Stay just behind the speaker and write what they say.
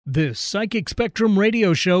This Psychic Spectrum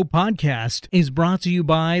Radio Show podcast is brought to you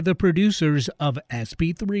by the producers of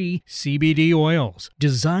SP3 CBD oils,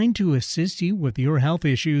 designed to assist you with your health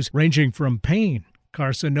issues ranging from pain,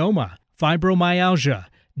 carcinoma, fibromyalgia,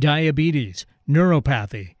 diabetes,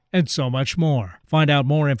 neuropathy, and so much more. Find out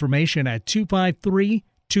more information at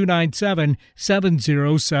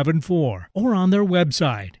 253-297-7074 or on their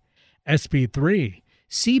website,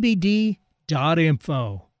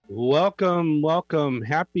 sp3cbd.info. Welcome.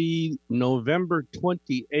 Happy November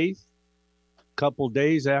 28th, couple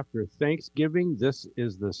days after Thanksgiving. This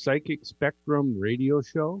is the Psychic Spectrum Radio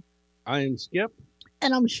Show. I am Skip.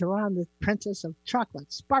 And I'm Sha'ron, the princess of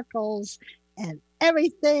chocolate sparkles and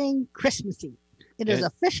everything Christmassy. It is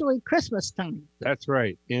officially Christmas time. That's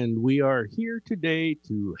right. And we are here today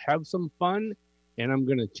to have some fun. And I'm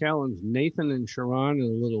going to challenge Nathan and Sha'ron in a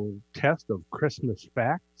little test of Christmas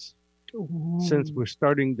facts. Ooh. Since we're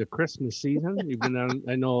starting the Christmas season, even though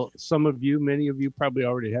I know many of you probably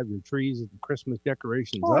already have your trees and Christmas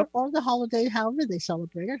decorations up. Or the holiday, however they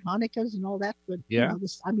celebrate it, Hanukkahs and all that. But yeah,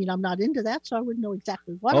 I'm not into that, so I wouldn't know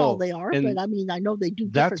exactly what all they are. But I know they do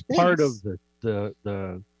different things. That's part of the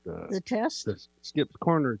test, the Skip's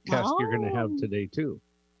Corner test you're going to have today too.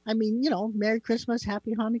 Merry Christmas,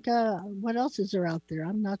 Happy Hanukkah. What else is there out there?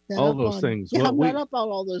 I'm not that all those things. Yeah, I'm not up on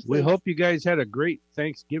all those things. We hope you guys had a great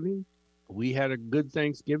Thanksgiving. We had a good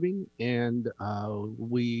Thanksgiving, and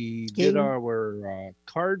we did our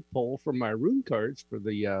card poll for my rune cards for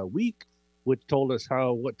the week, which told us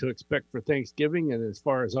what to expect for Thanksgiving. And as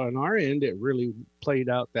far as on our end, it really played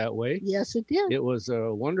out that way. Yes, it did. It was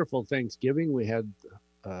a wonderful Thanksgiving. We had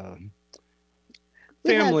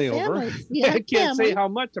family over. Yeah, I can't say how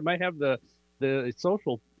much. I might have the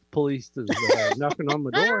social police knocking on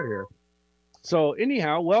the door here. So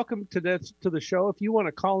anyhow, welcome to the show. If you want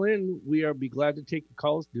to call in, be glad to take your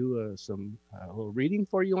calls, do some little reading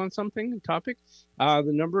for you on topic. The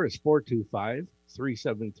number is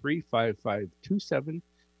 425-373-5527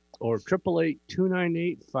 or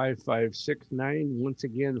 888-298-5569. Once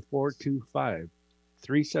again,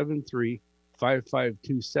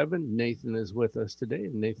 425-373-5527. Nathan is with us today,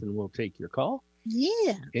 and Nathan will take your call.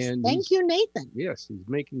 Yeah. And thank you, Nathan. Yes, he's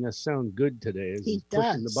making us sound good today as he's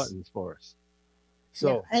pushing the buttons for us.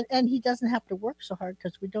 So and he doesn't have to work so hard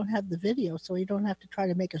because we don't have the video, so he don't have to try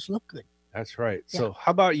to make us look good. That's right. Yeah. So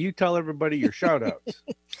how about you tell everybody your shout outs?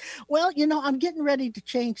 Well, I'm getting ready to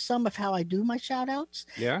change some of how I do my shout outs.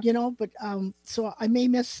 Yeah. But so I may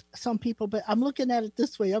miss some people, but I'm looking at it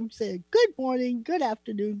this way. I'm saying good morning, good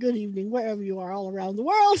afternoon, good evening, wherever you are all around the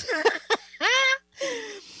world.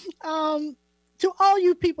 To all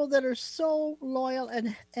you people that are so loyal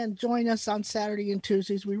and join us on Saturday and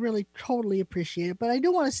Tuesdays, we really totally appreciate it. But I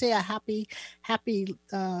do want to say a happy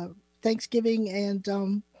Thanksgiving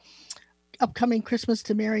and upcoming Christmas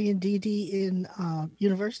to Mary and Dee Dee in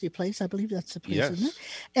University Place. I believe that's the place, yes. Isn't it?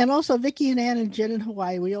 And also Vicky and Ann and Jen in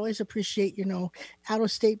Hawaii. We always appreciate, out of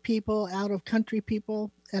state people, out of country people.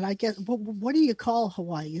 And I guess, what do you call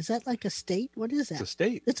Hawaii? Is that like a state? What is that? It's a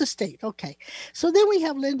state. It's a state. Okay. So then we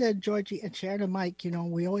have Linda and Georgie and Sharon and Mike.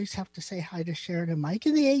 We always have to say hi to Sharon and Mike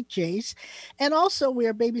and the 8Js. And also we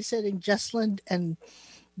are babysitting Jesslyn and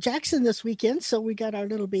Jackson this weekend. So we got our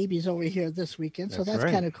little babies over here this weekend. So that's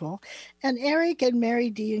right. Kind of cool. And Eric and Mary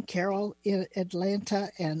Dee and Carol in Atlanta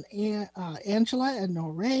and Angela and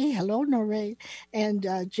Norray. Hello, Norray. And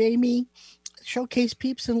Jamie. Showcase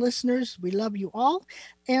peeps and listeners, we love you all.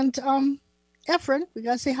 And Efren, we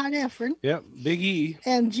gotta say hi to Efren. Yep, Big E.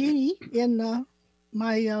 And Jeannie in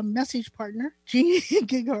my message partner, Jeannie and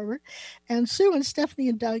Gig Harbor, and Sue and Stephanie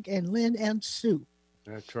and Doug and Lynn and Sue.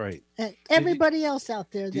 That's right. And everybody else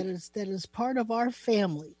out there that is part of our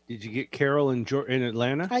family. Did you get Carol in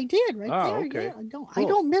Atlanta? I did, right there. Okay. Yeah, I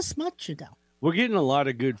don't miss much, We're getting a lot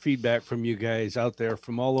of good feedback from you guys out there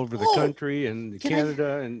from all over the country and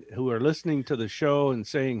Canada and who are listening to the show and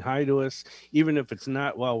saying hi to us, even if it's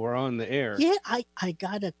not while we're on the air. Yeah, I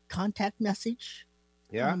got a contact message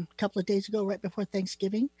a couple of days ago, right before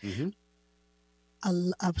Thanksgiving,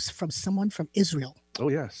 from someone from Israel. Oh,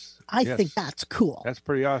 yes. I think that's cool. That's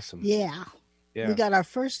pretty awesome. Yeah. We got our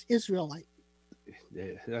first Israelite.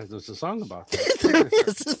 Yeah, there's a song about that. There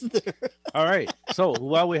is, isn't there? All right. So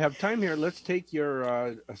while we have time here, let's take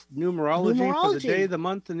your numerology for the day, the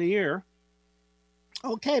month, and the year.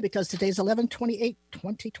 Okay, because today's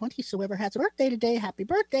 11/28/2020. So whoever has a birthday today, happy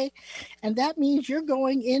birthday. And that means you're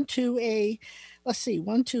going into a,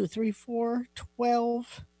 1, 2, 3, 4,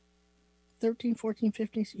 12, 13, 14,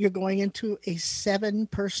 15. You're going into a 7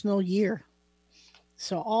 personal year.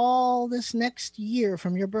 So all this next year,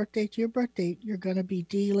 from your birthday to your birthday, you're going to be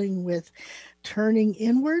dealing with turning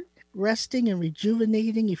inward, resting and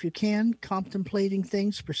rejuvenating if you can, contemplating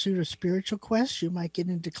things, pursuit of spiritual quests. You might get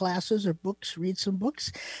into classes or books, read some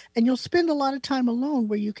books, and you'll spend a lot of time alone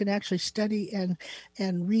where you can actually study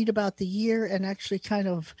and read about the year and actually kind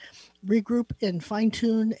of regroup and fine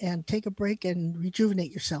tune and take a break and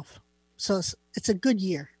rejuvenate yourself. So it's a good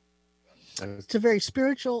year. It's a very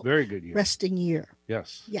spiritual, very good year. Resting year.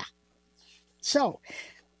 Yes. Yeah. So,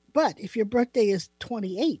 but if your birthday is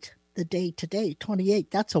 28, the day today, 28,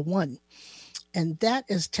 that's a 1. And that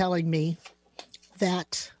is telling me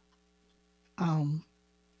that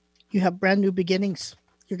you have brand new beginnings.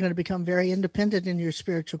 You're going to become very independent in your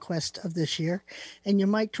spiritual quest of this year. And you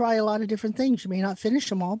might try a lot of different things. You may not finish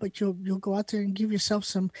them all, but you'll go out there and give yourself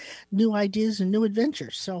some new ideas and new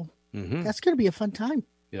adventures. So that's going to be a fun time.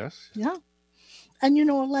 Yes. Yeah. And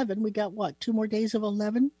 11, we got what? 2 more days of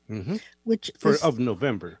 11? Which is, of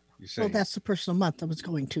November, you're saying. Well, that's the personal month I was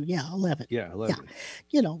going to. Yeah, 11. Yeah, 11.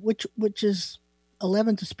 Yeah. Which is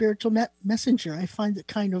 11, the spiritual messenger. I find it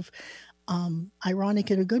kind of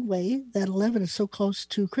ironic in a good way that 11 is so close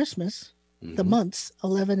to Christmas, the months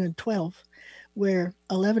 11 and 12, where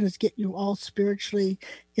 11 is getting you all spiritually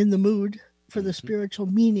in the mood for the spiritual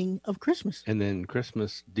meaning of Christmas. And then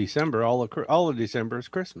Christmas, December, all of December is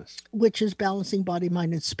Christmas. Which is balancing body,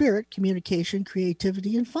 mind, and spirit, communication,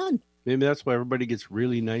 creativity, and fun. Maybe that's why everybody gets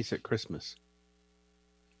really nice at Christmas.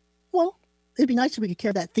 Well, it'd be nice if we could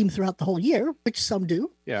carry that theme throughout the whole year, which some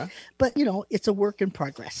do. Yeah. But, it's a work in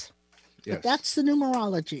progress. Yes. But that's the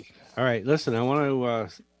numerology. All right. Listen, I want to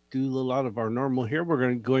do a lot of our normal here. We're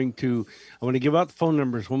I want to give out the phone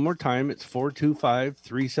numbers one more time. It's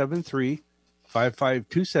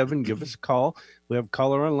 425-373-5527. Give us a call. We have a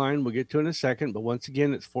caller online. We'll get to in a second. But once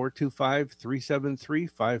again, it's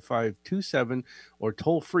 425-373-5527 or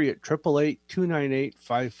toll free at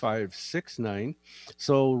 888-298-5569.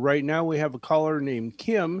 So right now we have a caller named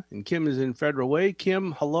Kim, and Kim is in Federal Way.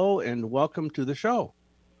 Kim, hello, and welcome to the show.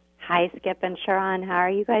 Hi, Skip and Sha'ron. How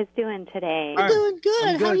are you guys doing today? We're doing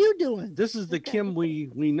good. How are you doing? This is the Kim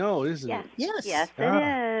we know, isn't it? Yes. Yes, it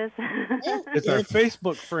is. It's our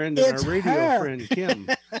Facebook friend and our radio friend, Kim.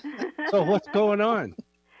 So what's going on?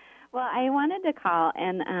 Well, I wanted to call,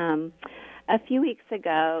 and a few weeks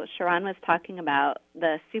ago, Sha'ron was talking about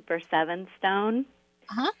the Super 7 stone,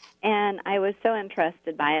 and I was so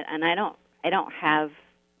interested by it, and I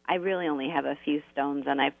really only have a few stones,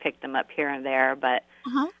 and I've picked them up here and there, but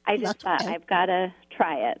I just thought I've got to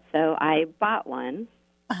try it. So I bought one,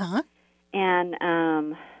 and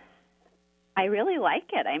I really like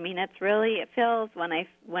it. I mean, it feels, when I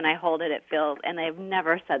hold it, it feels, and I've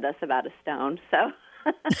never said this about a stone, so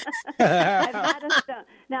I've had a stone.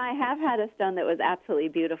 Now, I have had a stone that was absolutely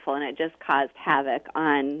beautiful, and it just caused havoc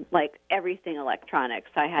on, like, everything electronic,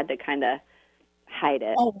 so I had to kind of hide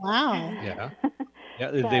it. Oh, wow. Yeah.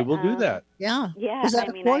 Yeah, they will do that. Yeah. Yeah. Was that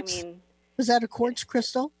a quartz? Was that a quartz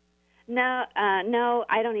crystal? No,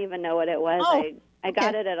 I don't even know what it was. I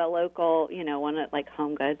got it at a local, one at like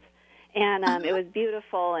Home Goods, and it was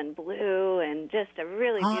beautiful and blue and just a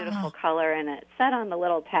really beautiful color. And it said on the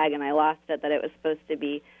little tag, and I lost it, that it was supposed to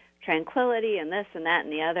be tranquility and this and that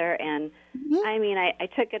and the other. And I mean, I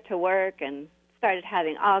took it to work and started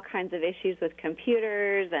having all kinds of issues with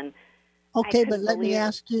computers and. Okay, but let me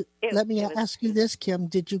ask you this, Kim.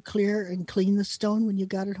 Did you clear and clean the stone when you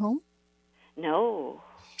got it home? No.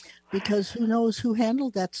 Because who knows who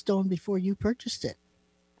handled that stone before you purchased it?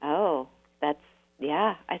 Oh, I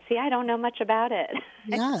see. I don't know much about it.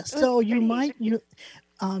 Yeah, so you might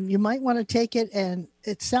want to take it, and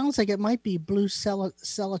it sounds like it might be blue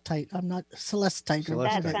celestite. I'm not celestite.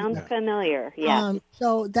 That sounds familiar. Yeah.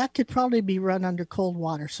 So that could probably be run under cold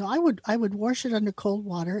water. So I would wash it under cold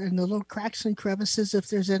water, and the little cracks and crevices, if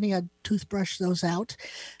there's any, I'd toothbrush those out,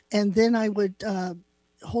 and then I would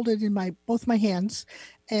hold it in both my hands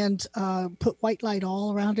and put white light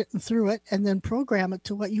all around it and through it, and then program it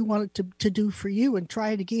to what you want it to do for you, and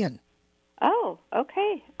try it again. Oh,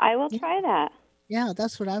 okay. I will try that. Yeah,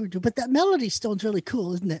 that's what I would do. But that melody stone's really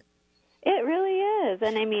cool, isn't it? It really is.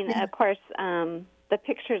 And I mean, of course, the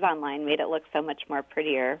pictures online made it look so much more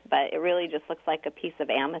prettier, but it really just looks like a piece of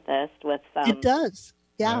amethyst with some... It does.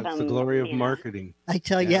 Yeah. It's the glory of marketing. I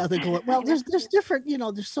tell you, the glory. Well, there's different,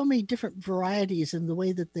 there's so many different varieties in the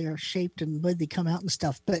way that they're shaped and the way they come out and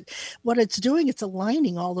stuff. But what it's doing, it's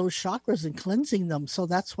aligning all those chakras and cleansing them. So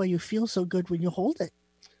that's why you feel so good when you hold it.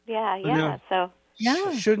 Yeah. So...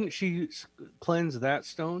 Yeah. Shouldn't she cleanse that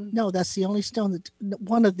stone? No, that's the only stone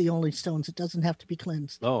one of the only stones that doesn't have to be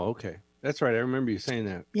cleansed. Oh, okay. That's right. I remember you saying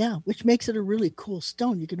that. Yeah, which makes it a really cool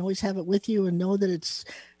stone. You can always have it with you and know that it's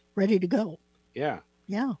ready to go. Yeah.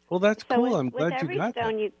 Yeah. Well, that's cool. I'm glad you got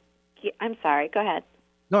stone that. I'm sorry. Go ahead.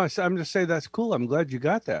 No, I'm just saying that's cool. I'm glad you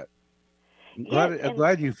got that. I'm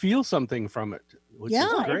glad you feel something from it, which is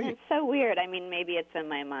great. It's so weird. I mean, maybe it's in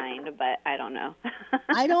my mind, but I don't know.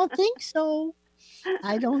 I don't think so.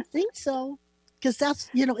 Because that's,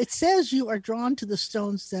 it says you are drawn to the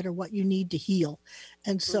stones that are what you need to heal.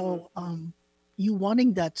 And so you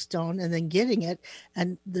wanting that stone and then getting it,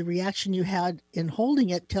 and the reaction you had in holding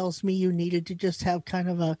it tells me you needed to just have kind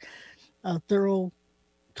of a thorough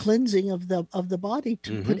cleansing of the body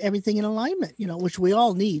to put everything in alignment, which we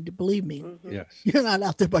all need, believe me. Yes. You're not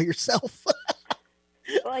out there by yourself.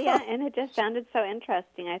 Well, yeah, and it just sounded so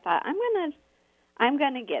interesting. I thought, I'm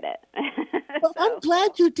gonna get it. Well, I'm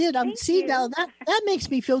glad you did. Now that makes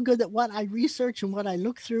me feel good that what I research and what I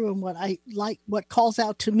look through and what I like, what calls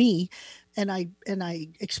out to me, and I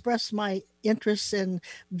express my interests and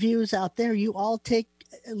views out there. You all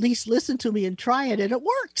at least listen to me and try it, and it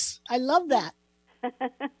works. I love that.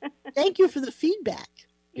 Thank you for the feedback.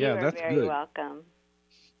 Yeah, that's very good. Welcome.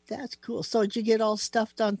 That's cool. So did you get all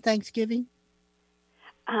stuffed on Thanksgiving?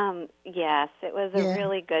 Yes, it was a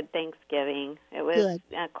really good Thanksgiving. It was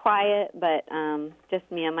quiet, but just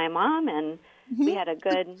me and my mom, and we had a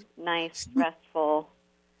good, nice, restful.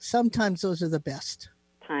 Sometimes those are the best.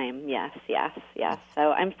 Time. Yes.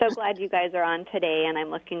 So I'm so glad you guys are on today, and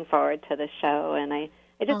I'm looking forward to the show, and I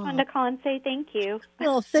just wanted to call and say thank you.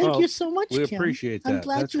 Well, thank you so much, we Kim. Appreciate that. I'm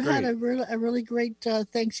glad That's you great. had a really great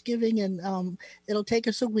Thanksgiving, and it'll take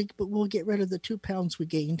us a week, but we'll get rid of the 2 pounds we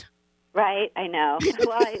gained. Right, I know.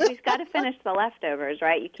 Well, we've got to finish the leftovers,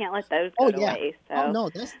 right? You can't let those go to waste. So. Oh, no,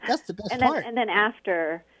 that's the best part. And then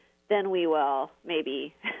then we will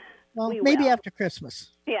maybe. Well, maybe after Christmas.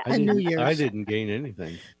 Yeah. And New Year's. I didn't gain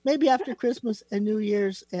anything. Maybe after Christmas and New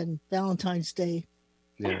Year's and Valentine's Day,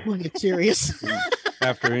 we'll get serious.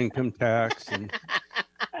 After income tax and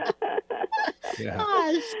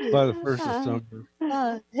by the first of summer.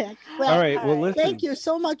 Heck. Well, all right. Well, listen. Thank you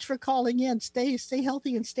so much for calling in. Stay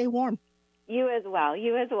healthy and stay warm. You as well.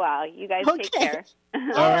 You guys take care. All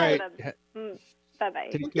right. Bye-bye.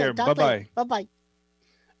 Take care. Bye-bye. Bye-bye.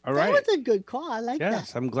 All right. That was a good call. I like that.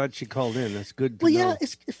 Yes, I'm glad she called in. That's good to know.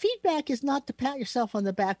 Feedback is not to pat yourself on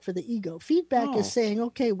the back for the ego. Feedback is saying,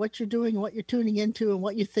 okay, what you're doing, what you're tuning into, and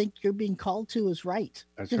what you think you're being called to is right.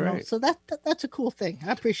 That's right. So that's a cool thing.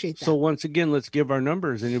 I appreciate that. So once again, let's give our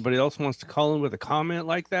numbers. Anybody else wants to call in with a comment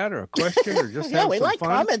like that or a question or just have we some like fun?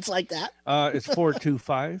 Comments like that. It's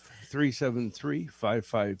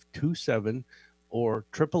 425-373-5527 or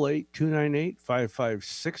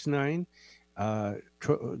 888-298-5569.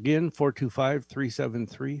 Again,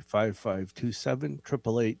 425-373-5527,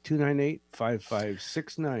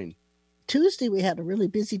 888-298-5569. Tuesday, we had a really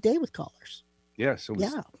busy day with callers. Yes, it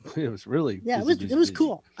was really busy, it was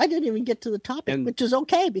cool. I didn't even get to the topic, which is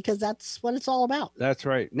okay because that's what it's all about. That's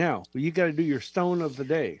right. Now, you got to do your stone of the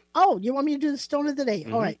day. Oh, you want me to do the stone of the day?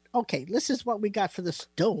 All right. Okay, this is what we got for the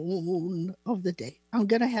stone of the day. I'm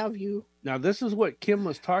going to have you. Now, this is what Kim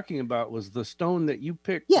was talking about, was the stone that you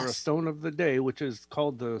picked for a stone of the day, which is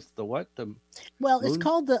called the what? It's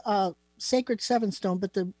called the Sacred Seven Stone,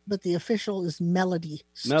 but the official is Melody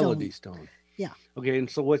Stone. Melody Stone. Yeah. Okay, and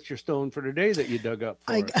so what's your stone for today that you dug up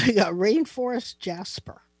for I got Rainforest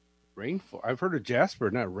Jasper. Rainforest? I've heard of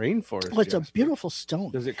Jasper, not Rainforest. Oh, it's a beautiful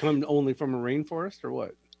stone. Does it come only from a rainforest or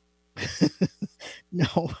what?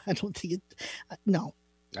 No, I don't think it. No.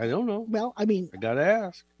 I don't know. Well, I mean, I gotta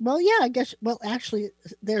ask. Well, yeah, I guess. Well, actually,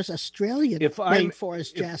 there's Australian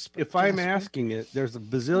rainforest jasper. If I'm asking it, there's a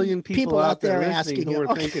bazillion people out there listening who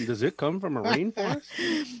are thinking, "Does it come from a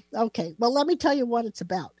rainforest?" Okay. Well, let me tell you what it's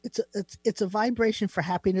about. It's a vibration for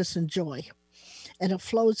happiness and joy, and it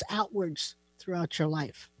flows outwards throughout your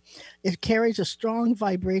life. It carries a strong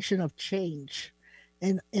vibration of change,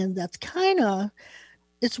 and that's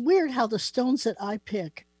it's weird how the stones that I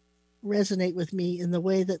pick resonate with me in the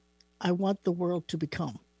way that I want the world to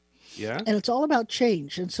become. Yeah. And it's all about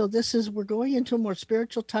change. And so we're going into a more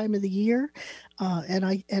spiritual time of the year.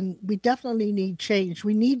 And we definitely need change.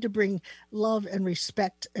 We need to bring love and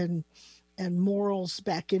respect and morals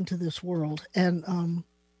back into this world. And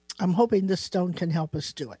I'm hoping this stone can help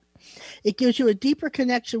us do it. It gives you a deeper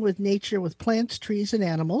connection with nature, with plants, trees, and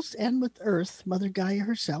animals, and with Earth, Mother Gaia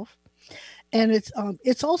herself. And it's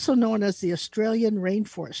also known as the Australian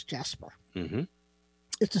rainforest jasper. Mm-hmm.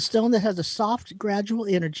 It's a stone that has a soft, gradual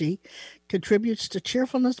energy, contributes to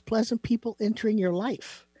cheerfulness, pleasant people entering your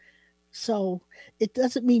life. So it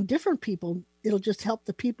doesn't mean different people. It'll just help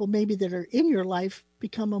the people maybe that are in your life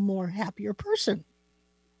become a more happier person,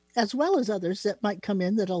 as well as others that might come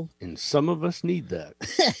in that'll. And some of us need that.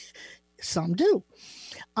 Some do.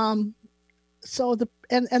 So the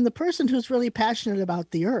person who's really passionate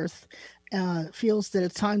about the earth feels that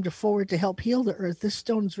it's time to forward to help heal the earth, this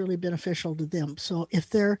stone is really beneficial to them. So if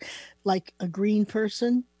they're like a green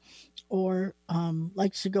person or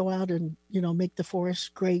likes to go out and, make the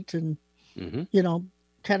forest great and,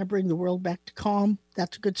 kind of bring the world back to calm,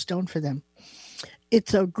 that's a good stone for them.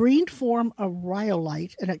 It's a green form of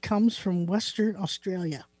rhyolite, and it comes from Western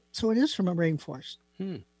Australia. So it is from a rainforest.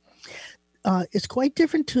 It's quite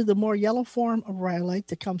different to the more yellow form of rhyolite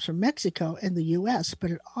that comes from Mexico and the U.S.,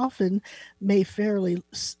 but it often may fairly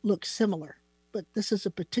look similar. But this is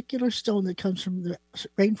a particular stone that comes from the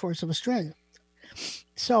rainforest of Australia.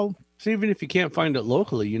 So even if you can't find it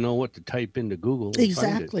locally, you know what to type into Google.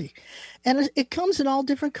 Exactly. And it comes in all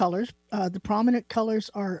different colors. The prominent colors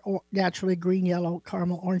are naturally green, yellow,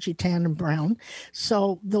 caramel, orangey, tan, and brown.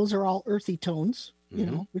 So those are all earthy tones,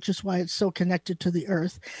 which is why it's so connected to the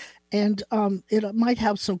earth. And it might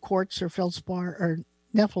have some quartz or feldspar or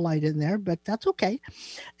nephelite in there, but that's okay.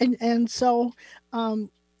 And so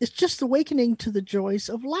it's just awakening to the joys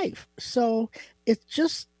of life. So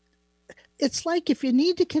it's like if you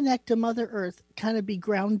need to connect to Mother Earth, kind of be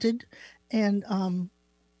grounded and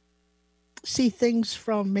see things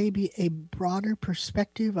from maybe a broader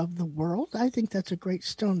perspective of the world. I think that's a great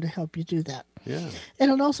stone to help you do that. Yeah.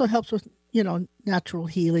 And it also helps with, natural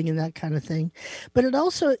healing and that kind of thing. But it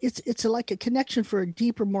also, it's like a connection for a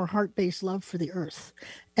deeper, more heart-based love for the earth.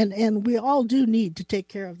 And we all do need to take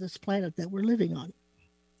care of this planet that we're living on.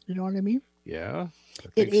 You know what I mean? Yeah.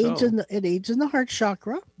 It aids in the heart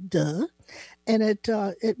chakra, duh, and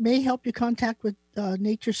it may help you contact with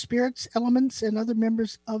nature spirits, elements, and other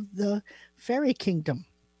members of the fairy kingdom.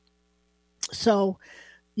 So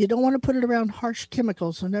you don't want to put it around harsh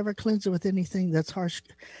chemicals. So never cleanse it with anything that's harsh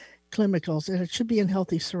chemicals, and it should be in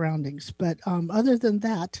healthy surroundings. But other than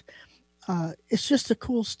that, it's just a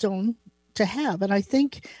cool stone to have. And I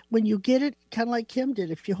think when you get it, kind of like Kim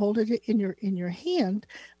did, if you hold it in your hand,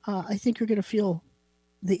 I think you're going to feel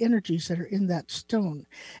the energies that are in that stone.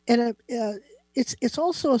 And it's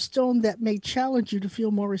also a stone that may challenge you to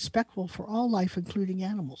feel more respectful for all life, including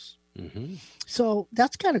animals. Mm-hmm. So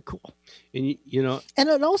that's kind of cool. And and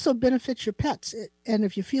it also benefits your pets. And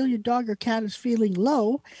if you feel your dog or cat is feeling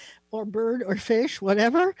low, or bird or fish,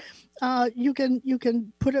 whatever, you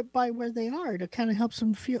can put it by where they are to kind of help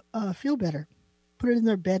them feel better. Put it in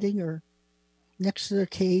their bedding or next to their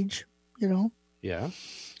cage, Yeah.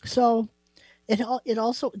 So it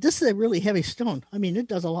also, this is a really heavy stone. I mean, it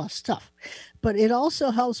does a lot of stuff, but it also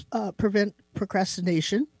helps prevent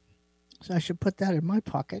procrastination. So I should put that in my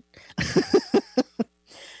pocket.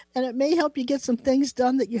 And it may help you get some things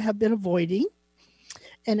done that you have been avoiding.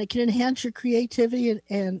 And it can enhance your creativity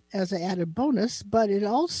and as an added bonus, but it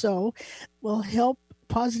also will help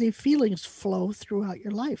positive feelings flow throughout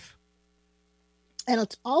your life. And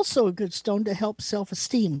it's also a good stone to help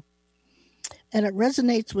self-esteem. And it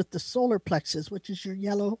resonates with the solar plexus, which is your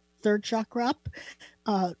yellow third chakra up,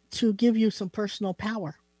 to give you some personal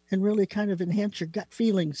power and really kind of enhance your gut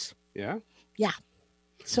feelings. Yeah. Yeah.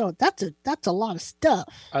 So that's a lot of stuff.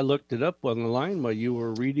 I looked it up on the line while you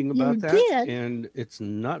were reading about that, and it's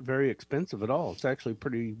not very expensive at all. It's actually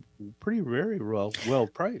pretty very well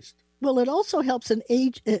priced. Well, it also helps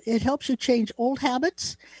it helps you change old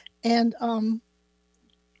habits, and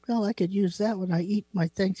I could use that when I eat my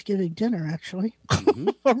Thanksgiving dinner, actually,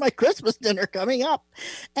 or my Christmas dinner coming up.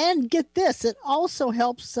 And get this, it also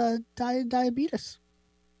helps diabetes.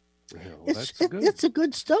 Well, it's a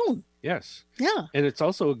good stone. Yes. Yeah. And it's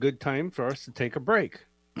also a good time for us to take a break.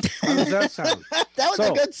 How does that sound? That was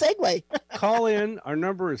a good segue. Call in. Our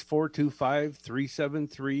number is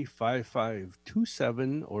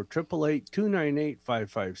 425-373-5527 or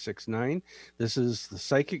 888-298-5569. This is the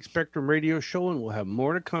Psychic Spectrum Radio Show, and we'll have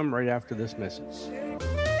more to come right after this message.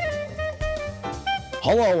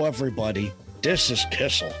 Hello, everybody. This is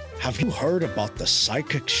Kissel. Have you heard about the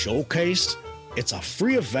Psychic Showcase? It's a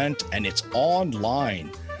free event, and it's online,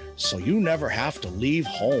 so you never have to leave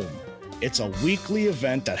home. It's a weekly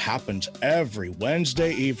event that happens every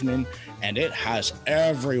Wednesday evening, and it has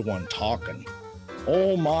everyone talking.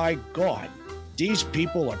 Oh my God, these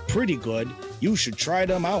people are pretty good. You should try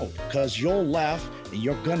them out, because you'll laugh and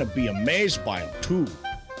you're going to be amazed by them too.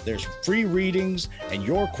 There's free readings and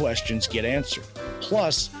your questions get answered.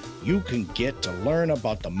 Plus, you can get to learn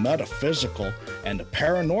about the metaphysical and the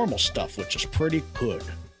paranormal stuff, which is pretty good.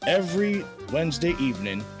 Every Wednesday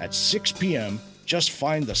evening at 6 p.m., just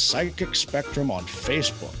find the Psychic Spectrum on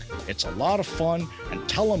Facebook. It's a lot of fun, and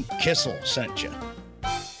tell them Kissel sent you.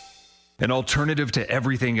 An alternative to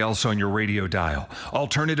everything else on your radio dial.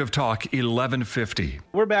 Alternative Talk 1150.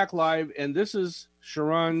 We're back live, and this is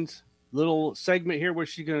Sha'ron's little segment here where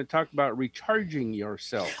she's going to talk about recharging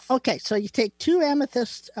yourself. Okay, so you take 2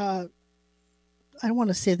 amethyst. I don't want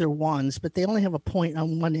to say they're wands, but they only have a point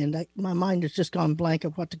on one end. My mind has just gone blank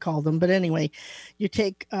of what to call them. But anyway, you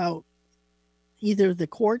take either the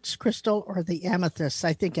quartz crystal or the amethyst.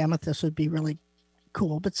 I think amethyst would be really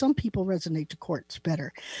cool, but some people resonate to quartz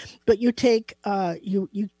better. But you take,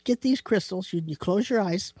 you get these crystals, you close your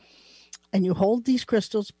eyes, and you hold these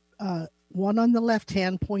crystals, one on the left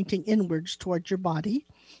hand pointing inwards towards your body,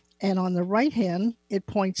 and on the right hand, it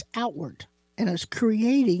points outward, and it's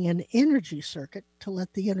creating an energy circuit to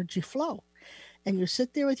let the energy flow. And you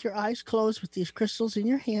sit there with your eyes closed with these crystals in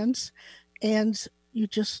your hands, and you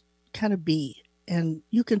just kind of be. And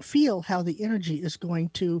you can feel how the energy is going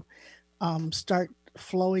to start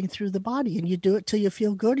flowing through the body, and you do it till you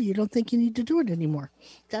feel good, or you don't think you need to do it anymore.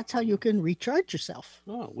 That's how you can recharge yourself.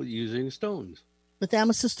 Oh, with using stones. With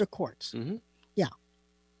amethyst or quartz. Mm-hmm. Yeah.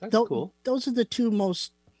 That's cool. Those are the 2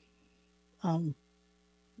 most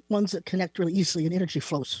ones that connect really easily and energy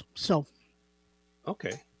flows. So.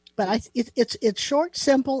 Okay. But it's short,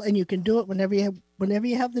 simple, and you can do it whenever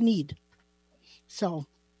you have the need. So,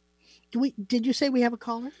 did you say we have a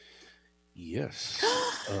caller? Yes.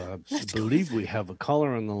 I believe we have a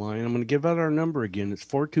caller on the line. I'm going to give out our number again. It's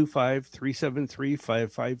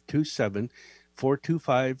 425-373-5527.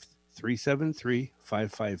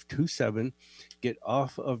 425-373-5527. Get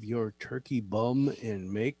off of your turkey bum and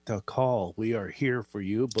make the call. We are here for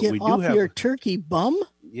you. But Get we do off have your turkey bum?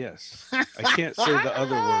 Yes. I can't say the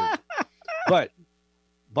other word. But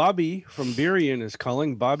Bobby from Burien is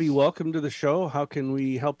calling. Bobby, welcome to the show. How can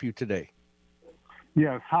we help you today?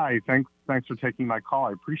 Yes. Hi. Thanks for taking my call.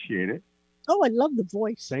 I appreciate it. Oh, I love the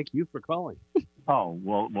voice. Thank you for calling. Oh,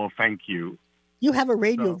 well, thank you. You have a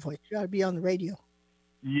radio voice. You ought to be on the radio.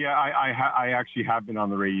 Yeah, I actually have been on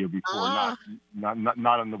the radio before,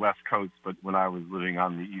 not on the West Coast, but when I was living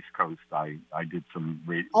on the East Coast, I did some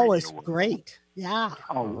radio. Oh, it's great. Yeah.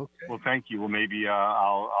 Oh, okay. Well, thank you. Well, maybe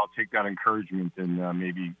I'll take that encouragement and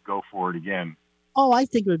maybe go for it again. Oh, I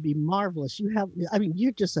think it would be marvelous.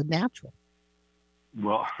 You're just a natural.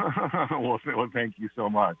 Well, well, thank you so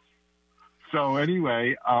much. So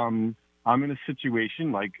anyway, I'm in a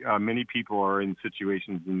situation like many people are in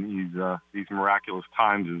situations in these miraculous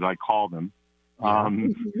times, as I call them.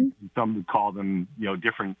 Some would call them,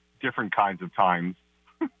 different kinds of times.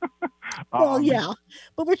 Well, yeah,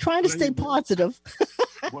 but we're trying to stay positive.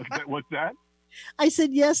 What's that? I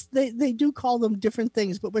said, yes, they do call them different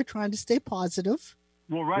things, but we're trying to stay positive.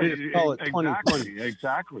 Well, right,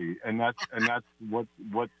 exactly, and that's what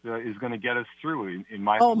is going to get us through. In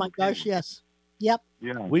my oh my gosh, yes, yep.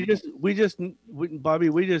 Yeah, Bobby,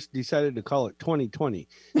 we just decided to call it 2020.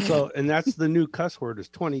 So, and that's the new cuss word is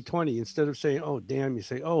 2020. Instead of saying, "Oh damn," you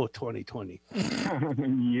say, "Oh 2020."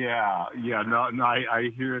 yeah, no,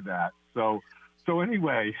 I hear that. So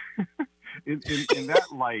anyway, in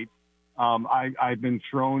that light, I've been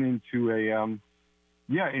thrown into a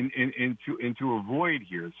into a void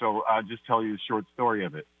here. So I'll just tell you a short story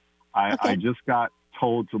of it. I just got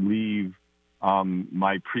told to leave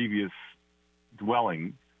my previous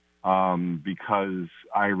dwelling because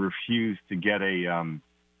I refused to get a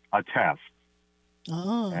test.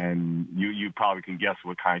 Oh. And you probably can guess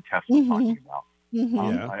what kind of test I'm talking about.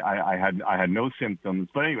 Mm-hmm. I had no symptoms,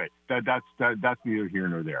 but anyway, that's neither here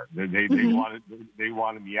nor there. They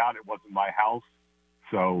wanted me out. It wasn't my house,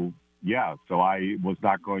 so I was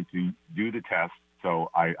not going to do the test, so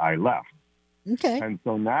I left. Okay. And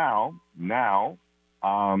so now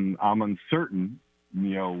I'm uncertain,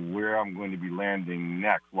 where I'm going to be landing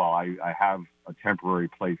next. Well, I have a temporary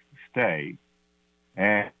place to stay,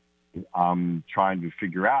 and I'm trying to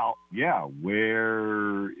figure out,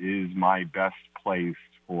 where is my best place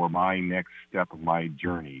for my next step of my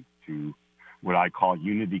journey to what I call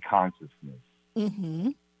unity consciousness. Mm-hmm.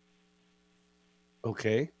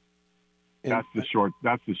 Okay. That's the short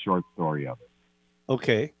story of it.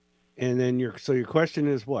 Okay. And then your question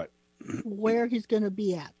is what? Where he's going to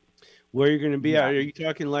be at. Where you're going to be at? Are you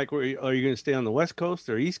talking like are you going to stay on the West Coast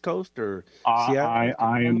or East Coast or Seattle?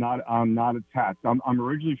 I'm not attached. I'm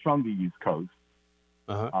originally from the East Coast.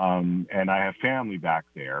 And I have family back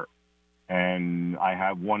there, and I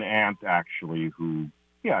have one aunt actually who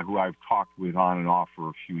I've talked with on and off for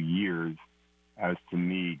a few years as to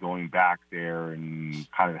me going back there and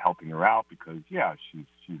kind of helping her out because she's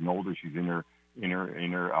an older, she's in her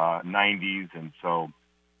 90s, and so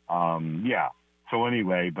So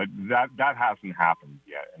anyway, but that hasn't happened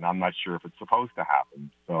yet, and I'm not sure if it's supposed to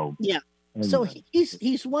happen. So anyway. So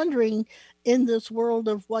he's wondering in this world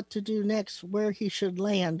of what to do next, where he should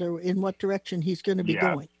land or in what direction he's going to be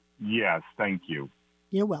going. Yes, thank you.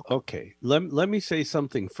 You're welcome. Okay. Let me say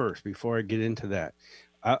something first before I get into that.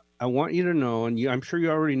 I want you to know, and I'm sure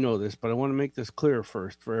you already know this, but I want to make this clear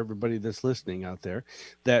first for everybody that's listening out there,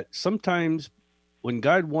 that sometimes when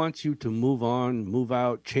God wants you to move on, move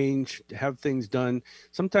out, change, have things done,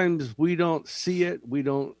 sometimes we don't see it. We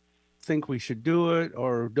don't think we should do it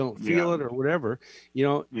or don't feel it or whatever.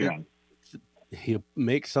 He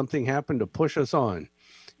makes something happen to push us on.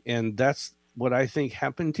 And that's what I think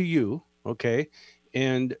happened to you. Okay.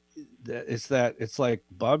 And it's like,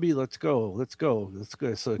 Bobby, let's go.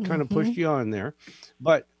 So it kind of pushed you on there.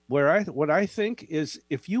 But what I think is,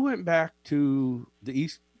 if you went back to the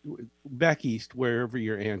back east, wherever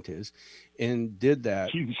your aunt is, and did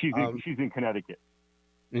that. She's in Connecticut.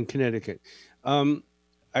 In Connecticut.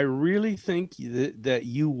 I really think that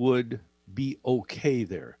you would be okay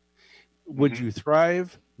there. Would you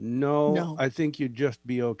thrive? No, I think you'd just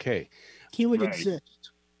be okay. He would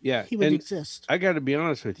exist. Yeah, he would exist. I got to be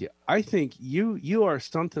honest with you. I think you are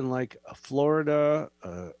something like a Florida,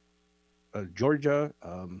 Georgia.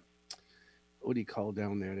 What do you call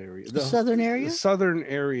down that area? The southern area? The southern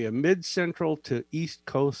area, mid-central to East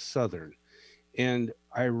Coast southern. And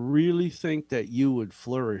I really think that you would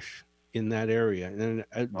flourish in that area. And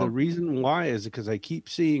the reason why is because I keep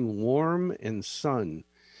seeing warm and sun.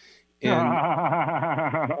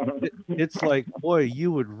 And it's like, boy,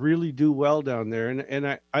 you would really do well down there.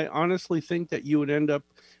 And I honestly think that you would end up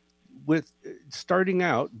with starting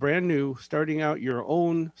out your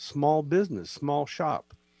own small business, small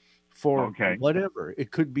shop for whatever. It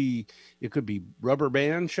could be rubber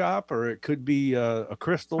band shop, or it could be a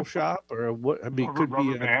crystal shop, or it could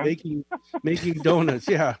be making donuts.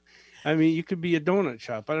 Yeah. I mean, you could be a donut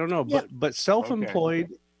shop. I don't know, but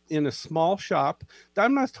self-employed in a small shop.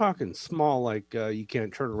 I'm not talking small like you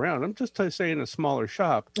can't turn around. I'm just saying a smaller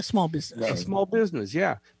shop. A small business. A small business,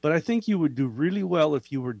 yeah. But I think you would do really well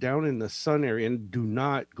if you were down in the sun area. And do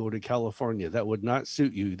not go to California. That would not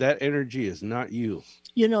suit you. That energy is not you.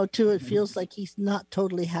 Too, it feels like he's not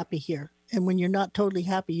totally happy here. And when you're not totally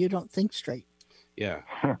happy, you don't think straight. Yeah.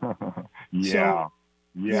 Yeah.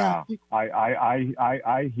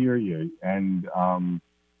 I hear you. And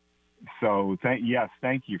so thank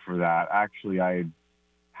you for that. Actually, I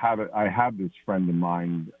have this friend of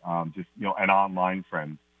mine, just an online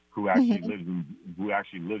friend who actually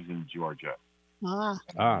lives in Georgia.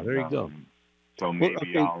 There you go. So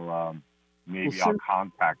maybe I'll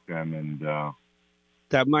contact them, and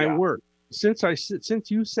that might work. Since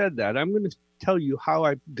you said that, I'm going to tell you how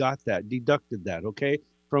I deducted that. Okay,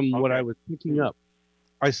 from what I was picking up.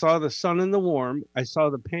 I saw the sun and the warm. I saw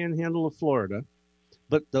the panhandle of Florida.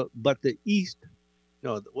 But the east,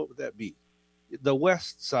 no, what would that be? The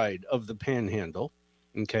west side of the panhandle,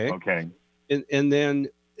 okay. And then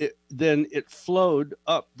it flowed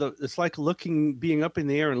up. It's like being up in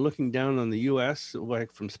the air and looking down on the U.S.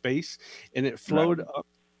 like from space, and it flowed up,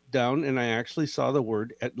 down, and I actually saw the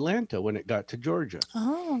word Atlanta when it got to Georgia.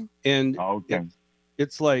 Oh, and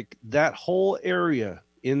it's like that whole area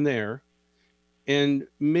in there, and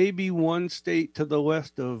maybe one state to the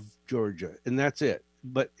west of Georgia, and that's it.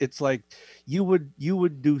 But it's like you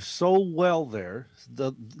would do so well there.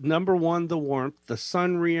 The number one, the warmth, the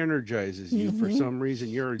sun re-energizes you for some reason.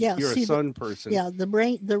 You're a sun person. Yeah, the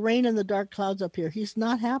rain and the dark clouds up here. He's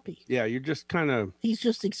not happy. Yeah, you're just he's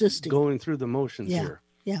just existing, going through the motions here.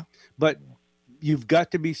 Yeah. But you've got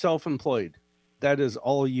to be self-employed. That is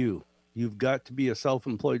all you. You've got to be a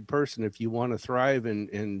self-employed person if you want to thrive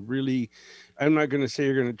and really. I'm not going to say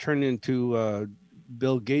you're going to turn into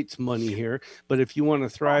Bill Gates money here, but if you want to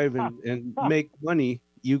thrive and make money,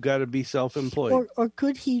 you got to be self-employed. Or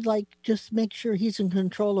could he just make sure he's in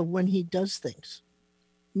control of when he does things?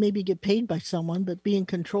 Maybe get paid by someone, but be in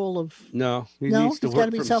control of. No, he needs to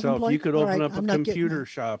work for himself. You could open up a computer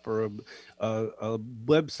shop or a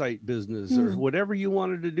website business or whatever you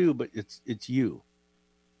wanted to do, but it's you.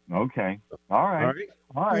 Okay. All right.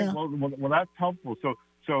 Yeah. Well, that's helpful.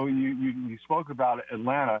 So you spoke about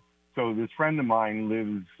Atlanta. So this friend of mine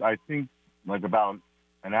lives, I think, like about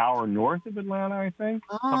an hour north of Atlanta, I think.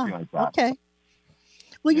 Something like that. Okay.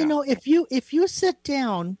 Well, if you sit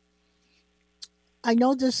down, I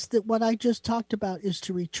know that what I just talked about is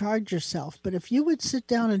to recharge yourself, but if you would sit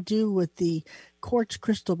down and do with the quartz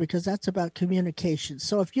crystal, because that's about communication.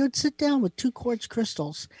 So if you would sit down with 2 quartz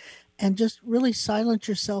crystals and just really silence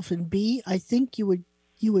yourself and I think you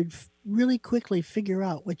would really quickly figure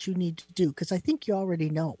out what you need to do, because I think you already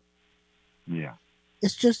know. Yeah.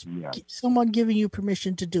 It's just someone giving you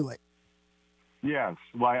permission to do it. Yes.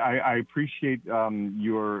 Well, I appreciate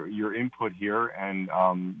your input here, and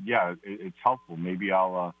it's helpful. Maybe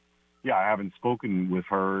I'll I haven't spoken with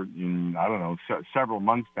her in, I don't know, several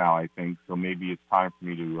months now, I think. So maybe it's time for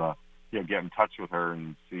me to get in touch with her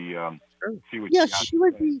and see what she would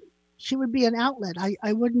say. She would be an outlet.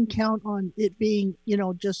 I wouldn't count on it being,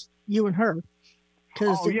 just you and her.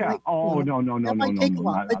 No. Might take a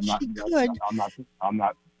while, but she could. I'm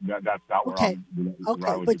not. That's not where okay. I'm.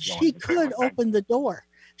 Okay, but she could open the door.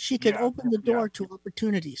 She could open the door to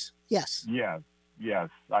opportunities. Yes. Yes.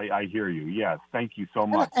 I hear you. Yes. Thank you so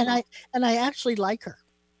much. And I actually like her.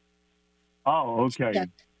 Oh, okay.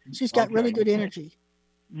 She's got really good energy.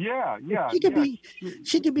 Yeah. She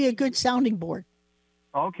could be a good sounding board.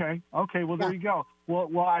 Okay. Well, there you go.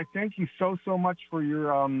 Well, I thank you so much for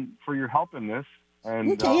your help in this.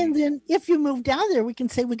 And, and then if you move down there, we can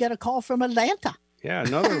say we got a call from Atlanta. Yeah,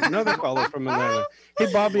 another caller from Atlanta.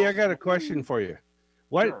 Hey, Bobby, I got a question for you.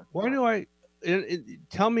 Why do I?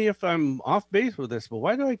 Tell me if I'm off base with this, but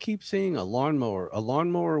why do I keep seeing a lawnmower? A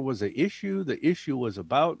lawnmower was an issue. The issue was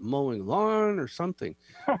about mowing lawn or something.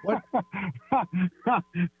 What?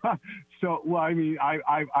 So, well, I mean,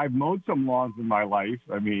 I've mowed some lawns in my life.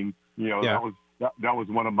 I mean, that was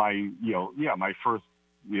one of my, my first,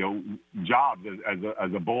 jobs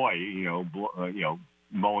as a boy,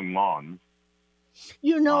 mowing lawns.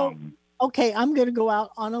 Okay, I'm going to go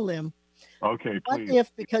out on a limb. Okay, what please.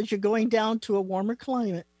 if, because you're going down to a warmer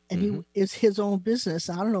climate and he is his own business,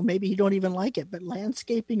 I don't know, maybe he don't even like it, but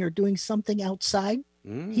landscaping or doing something outside,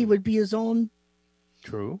 he would be his own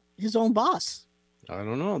boss. I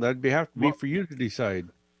don't know. That'd have to be for you to decide.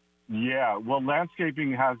 Yeah, well,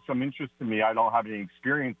 landscaping has some interest to me. I don't have any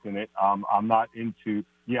experience in it. I'm not into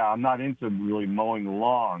really mowing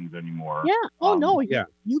lawns anymore. Yeah. Oh, no. Yeah.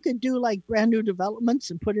 You could do like brand new developments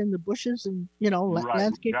and put in the bushes and,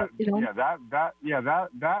 landscape. That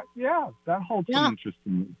holds some interest to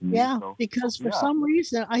me. Yeah, so, because for some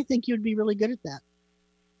reason, I think you'd be really good at that.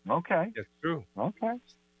 Okay. That's true. Okay.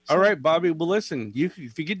 All right, Bobby. Well, listen, if you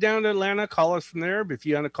get down to Atlanta, call us from there. But if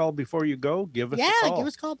you want to call before you go, give us a call. Yeah, give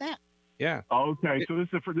us a call back. Yeah. Okay. So this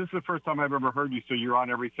is the first time I've ever heard you. So you're on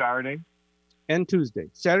every Saturday? And Tuesday.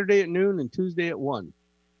 Saturday at noon and Tuesday at 1.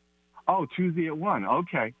 Oh, Tuesday at 1.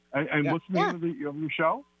 Okay. And what's the name of your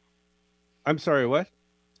show? I'm sorry, what?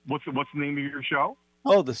 What's the name of your show?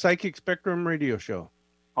 Oh, the Psychic Spectrum radio show.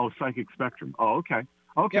 Oh, Psychic Spectrum. Oh, okay.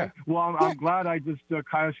 Okay. Yeah. Well, I'm glad I just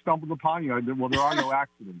kind of stumbled upon you. Well, there are no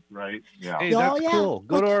accidents, right? Yeah. Hey, that's cool.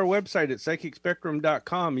 Go to our website at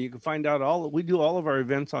psychicspectrum.com. You can find out we do all of our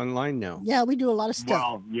events online now. Yeah, we do a lot of stuff.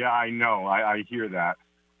 Well, yeah, I know. I hear that.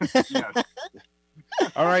 Yes.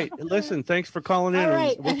 All right. Listen, thanks for calling in.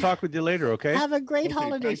 Right. We'll talk with you later, okay? Have a great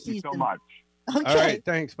holiday season. Thank you so much. Okay. All right.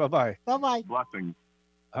 Thanks. Bye-bye. Bye-bye. Blessings.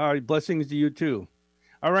 All right. Blessings to you, too.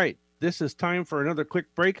 All right. This is time for another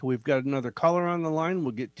quick break. We've got another caller on the line.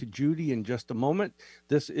 We'll get to Judy in just a moment.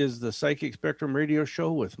 This is the Psychic Spectrum radio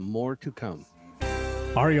show with more to come.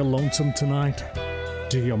 Are you lonesome tonight?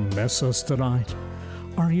 Do you miss us tonight?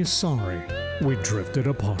 Are you sorry we drifted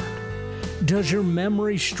apart? Does your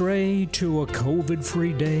memory stray to a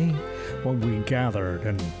COVID-free day when we gathered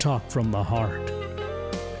and talked from the heart?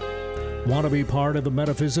 Want to be part of the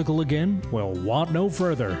metaphysical again? Well, want no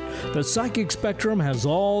further. The Psychic Spectrum has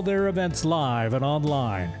all their events live and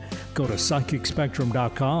online. Go to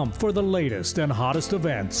psychicspectrum.com for the latest and hottest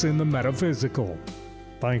events in the metaphysical.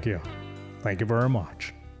 Thank you. Thank you very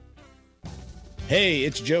much. Hey,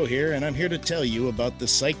 it's Joe here, and I'm here to tell you about the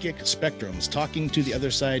Psychic Spectrum's Talking to the Other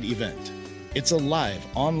Side event. It's a live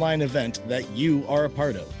online event that you are a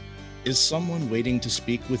part of. Is someone waiting to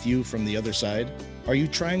speak with you from the other side? Are you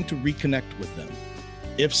trying to reconnect with them?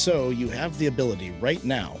 If so, you have the ability right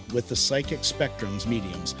now with the Psychic Spectrum's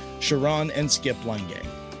mediums, Sha'ron and Skip Lange.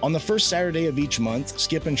 On the first Saturday of each month,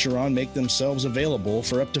 Skip and Sha'ron make themselves available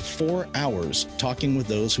for up to 4 hours talking with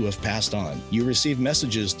those who have passed on. You receive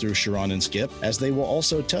messages through Sha'ron and Skip, as they will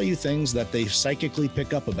also tell you things that they psychically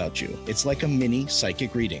pick up about you. It's like a mini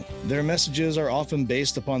psychic reading. Their messages are often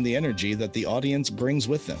based upon the energy that the audience brings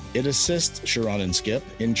with them. It assists Sha'ron and Skip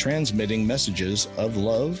in transmitting messages of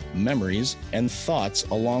love, memories, and thoughts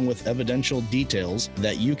along with evidential details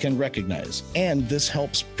that you can recognize. And this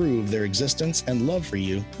helps prove their existence and love for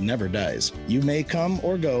you never dies. You may come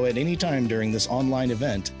or go at any time during this online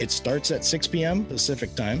event. It starts at 6 p.m.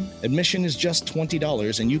 Pacific time. Admission is just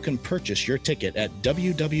 $20, and you can purchase your ticket at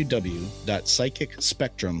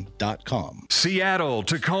www.psychicspectrum.com. Seattle,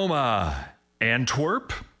 Tacoma,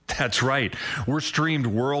 Antwerp. That's right. We're streamed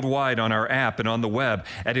worldwide on our app and on the web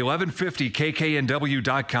at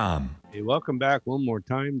 1150kknw.com. Hey, welcome back one more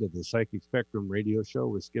time to the Psychic Spectrum radio show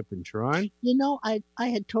with Skip and Sha'ron. I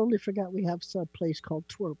had totally forgot we have a place called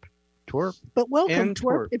Twerp. Twerp. But welcome, and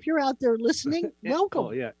Twerp. If you're out there listening, welcome.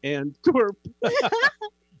 Oh, yeah, and Twerp.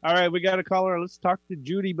 All right, we got a caller. Let's talk to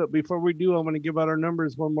Judy. But before we do, I want to give out our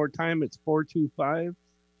numbers one more time. It's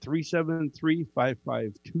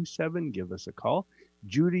 425-373-5527. Give us a call.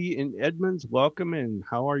 Judy in Edmonds, welcome. And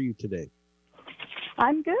how are you today?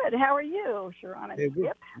 I'm good. How are you, Sha'ron? Hey,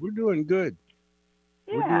 we're doing good.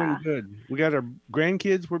 Yeah. We're doing good. We got our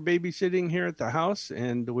grandkids. We're babysitting here at the house,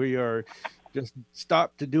 and we are just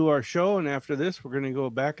stopped to do our show. And after this, we're going to go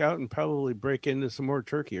back out and probably break into some more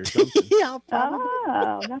turkey or something. Yeah.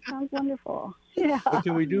 Oh, that sounds wonderful. Yeah. What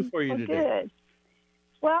can we do for you today? Good.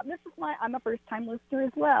 Well, I'm a first-time listener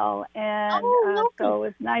as well, and so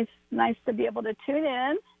it's nice to be able to tune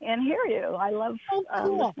in and hear you. I love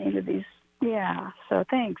listening to these. Yeah, so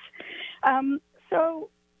thanks. So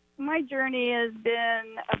my journey has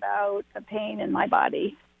been about the pain in my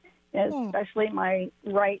body, especially my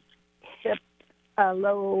right hip,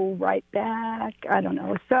 low right back. I don't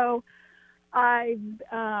know. So I've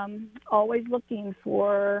always looking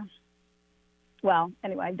for. Well,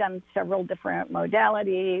 anyway, I've done several different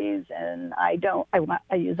modalities, and I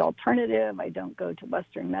use alternative. I don't go to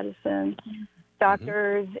Western medicine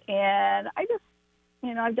doctors, and I just,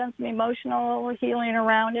 I've done some emotional healing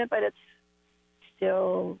around it, but it's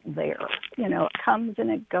still there. It comes and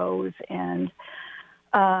it goes. And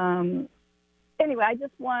anyway, I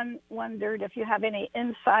just wondered if you have any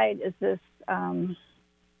insight. Is it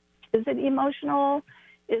emotional?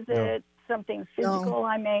 Is it something physical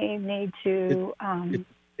I may need to...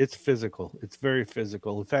 It's physical. It's very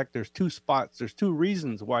physical. In fact, there's two spots. There's two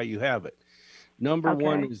reasons why you have it. Number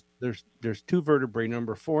one is there's two vertebrae,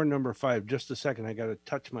 number 4 and number 5. Just a second. I got to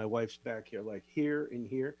touch my wife's back here, like here and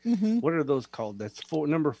here. Mm-hmm. What are those called? That's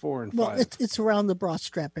number 4 and 5. Well, it's around the bra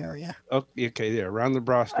strap area. Okay, there, around the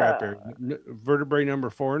bra strap area. Vertebrae number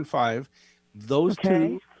 4 and 5. Those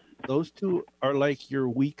two are like your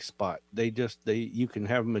weak spot. You can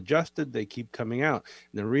have them adjusted. They keep coming out.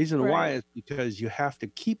 And the reason why is because you have to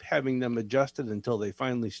keep having them adjusted until they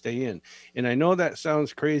finally stay in. And I know that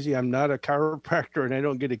sounds crazy. I'm not a chiropractor, and I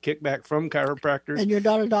don't get a kickback from chiropractors. And you're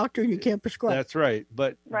not a doctor, and you can't prescribe. That's right.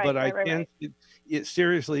 But I can. It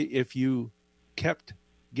seriously, if you kept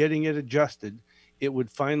getting it adjusted, it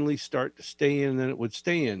would finally start to stay in, and it would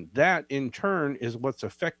stay in. That in turn is what's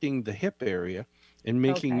affecting the hip area and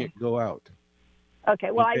making it go out.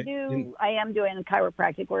 Okay. Well, I am doing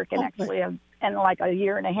chiropractic work, and actually I'm like a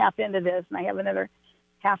year and a half into this, and I have another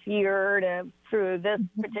half year through this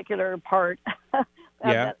particular part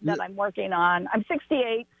that I'm working on. I'm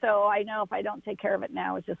 68, so I know if I don't take care of it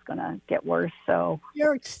now, it's just going to get worse. So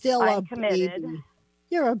you're still I'm committed. Baby.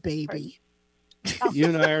 You're a baby. You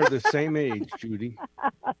and I are the same age, Judy.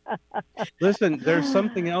 Listen, there's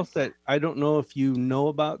something else that I don't know if you know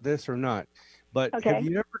about this or not. But have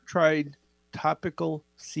you ever tried topical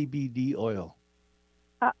CBD oil?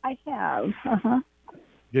 I have.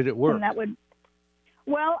 Did it work? And I've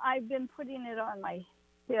been putting it on my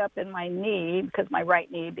hip and my knee because my right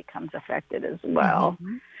knee becomes affected as well.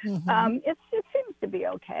 It seems to be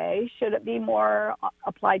okay. Should it be more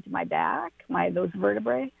applied to my back, those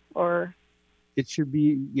vertebrae, or? It should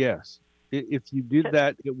be, yes. If you did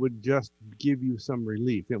that, it would just give you some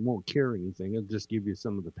relief. It won't cure anything. It'll just give you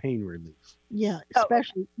some of the pain relief. Yeah,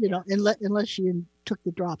 especially, unless you took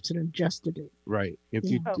the drops and ingested it. Right. If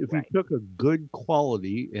you took a good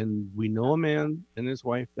quality, and we know a man and his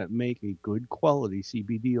wife that make a good quality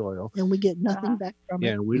CBD oil. And we get nothing back from it.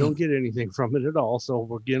 Yeah, and we don't get anything from it at all. So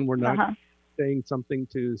again, we're not saying something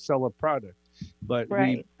to sell a product. But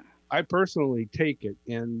I personally take it,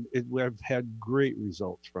 and I've had great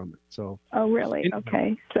results from it. So. Oh, really? Anyway.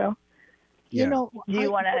 Okay. So. Do you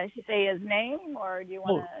want to say his name, or do you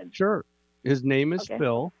want to? Sure. His name is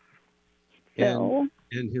Phil. Phil.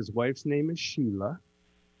 And his wife's name is Sheila.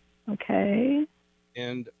 Okay.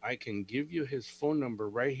 And I can give you his phone number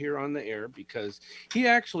right here on the air because him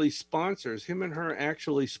and her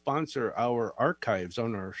actually sponsor our archives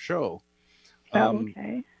on our show.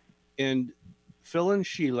 Okay. And Phil and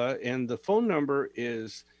Sheila, and the phone number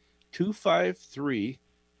is 253.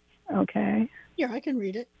 Okay. Here, I can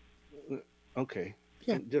read it. Okay.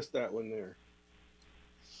 Yeah. Just that one there.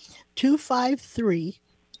 253.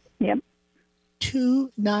 Yep.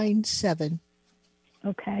 297.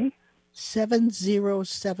 Okay.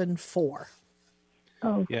 7074.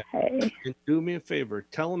 Okay. Yeah. And do me a favor.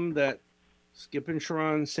 Tell them that Skip and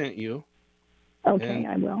Sha'ron sent you. Okay,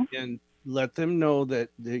 I will. And let them know that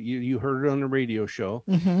you heard it on the radio show.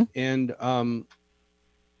 And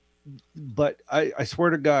but I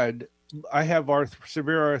swear to God, I have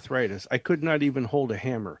severe arthritis. I could not even hold a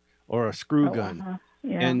hammer or a screw gun.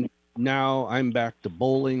 Yeah. And now I'm back to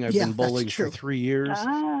bowling. I've been bowling for 3 years,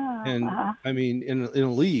 and I mean in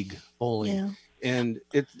a league bowling. Yeah. And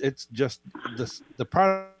it's just the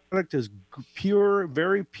product is pure,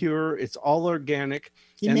 very pure. It's all organic.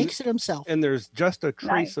 He makes it himself. And there's just a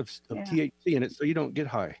trace of THC in it, so you don't get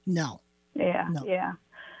high. No. Yeah. No. Yeah.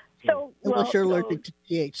 So unless you're allergic to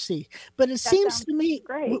THC. But it seems to me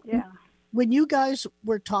great. Yeah. When you guys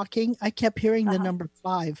were talking, I kept hearing the number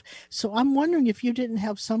 5. So I'm wondering if you didn't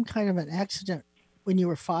have some kind of an accident when you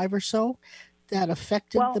were 5 or so that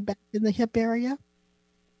affected the back and the hip area.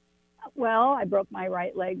 Well, I broke my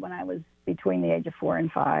right leg when I was between the age of 4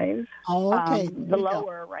 and 5. Oh, okay. The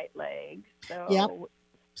lower right leg. So, yep.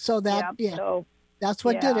 So that, so, that's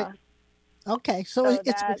what did it. Okay. So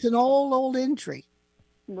it's an old injury.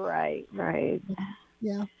 Right.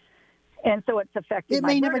 Yeah. And so it's affected it my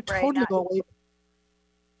may never vertebrae, totally go away.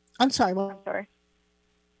 I'm sorry. I'm sorry.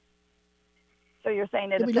 So you're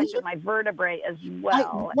saying it affected my vertebrae as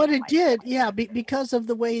well. Because of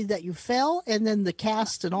the way that you fell and then the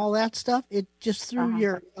cast and all that stuff, it just threw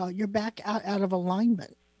your back out of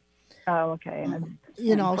alignment. Oh, okay. And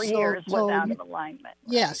for years was out of alignment.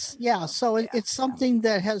 Yes, yeah. So it's something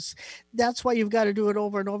that's why you've got to do it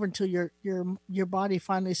over and over until your body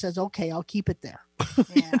finally says, okay, I'll keep it there.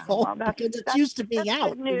 Yeah, because it's used to being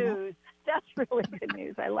out. Good news. That's really good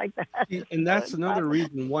news. I like that. And that's another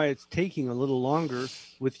reason why it's taking a little longer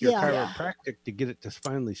with your chiropractic to get it to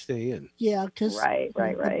finally stay in. Yeah, because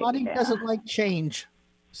the body doesn't like change.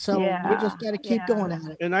 So you just got to keep going at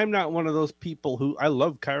it. And I'm not one of those people who I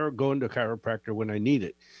love going to chiropractor when I need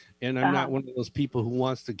it. And I'm not one of those people who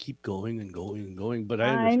wants to keep going and going and going. But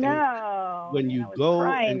I understand when you go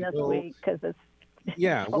and this week because it's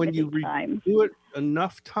when you do it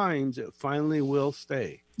enough times, it finally will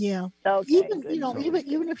stay. Yeah. Okay, even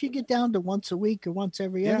if you get down to once a week or once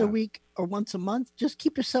every other week or once a month, just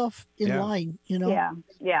keep yourself in line. Yeah.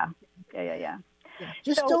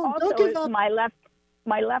 Just don't give up.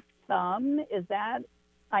 My left thumb, is that,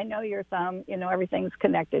 I know your thumb, everything's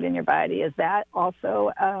connected in your body. Is that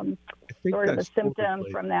also sort of a symptom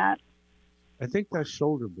from that? I think that's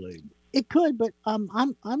shoulder blade. It could, but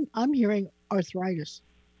I'm hearing arthritis.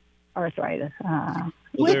 Arthritis.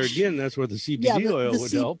 There again, that's where the CBD oil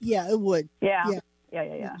would help. Yeah, it would. Yeah.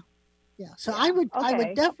 So I would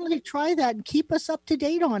definitely try that and keep us up to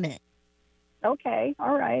date on it. Okay.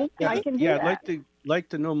 All right. I can do that. I'd like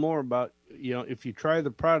to know more about, if you try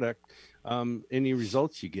the product, any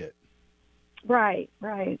results you get. Right.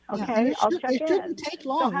 Okay. I'll check in. It shouldn't take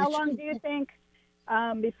long. So how long do you think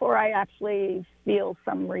before I actually feel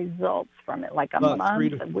some results from it? Like a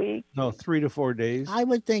month, a week? No, 3 to 4 days. I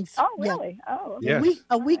would think. Oh, really? Oh, okay. Yes.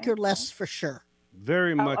 A week or less for sure.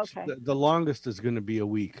 Very much. Okay. The longest is going to be a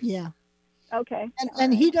week. Yeah. Okay.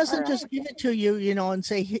 And he doesn't just give it to you, and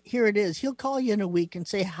say, here it is. He'll call you in a week and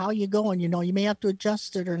say, how you going? You may have to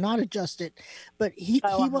adjust it or not adjust it, but he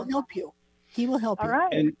will help you. He will help you. All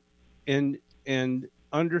right. And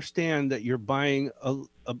understand that you're buying a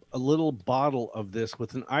little bottle of this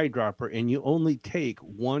with an eyedropper, and you only take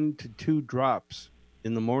 1 to 2 drops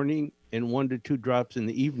in the morning and 1 to 2 drops in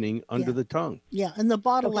the evening under the tongue. Yeah. And the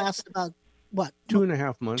bottle lasts about what?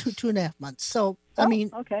 2.5 months. 2.5 months. So, I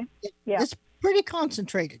mean, okay. It's pretty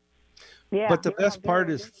concentrated. Yeah. But the best part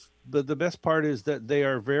is that they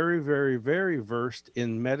are very, very, very versed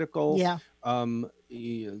in medical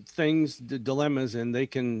things, the dilemmas, and they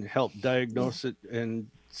can help diagnose it and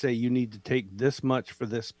say you need to take this much for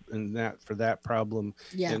this and that for that problem.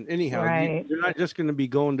 Yeah. And anyhow, you're not just going to be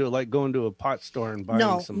going to a pot store and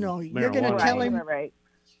buying some marijuana. You're going to tell him.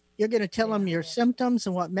 You're going to tell him your symptoms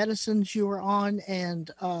and what medicines you are on,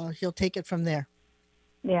 and he'll take it from there.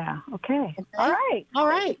 Yeah. Okay. All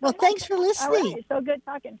right. Well, thanks for listening. All right. So good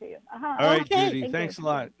talking to you. All right, Judy. Thanks a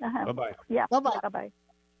lot. Bye-bye. Yeah. Bye-bye. Bye-bye.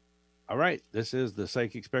 All right. This is the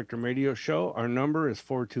Psychic Spectrum Radio Show. Our number is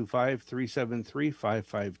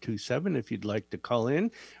 425-373-5527 if you'd like to call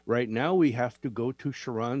in. Right now, we have to go to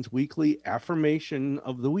Sha'ron's weekly affirmation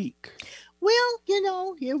of the week.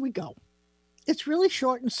 Well, here we go. It's really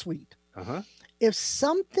short and sweet. If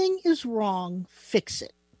something is wrong, fix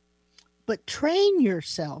it. But train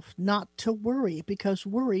yourself not to worry, because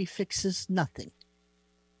worry fixes nothing.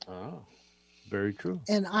 Oh, very true.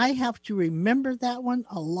 And I have to remember that one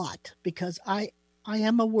a lot, because I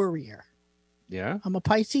am a worrier. Yeah. I'm a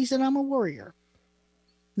Pisces and I'm a worrier.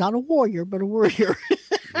 Not a warrior, but a worrier.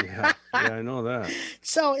 Yeah, I know that.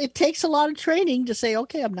 So it takes a lot of training to say,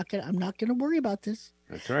 okay, I'm not gonna worry about this.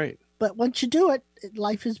 That's right. But once you do it,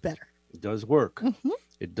 life is better. It does work. Mm-hmm.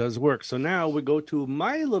 It does work. So now we go to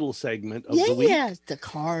my little segment of the week. Yes, the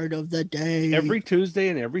card of the day. Every Tuesday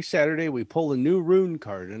and every Saturday, we pull a new rune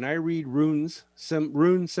card, and I read rune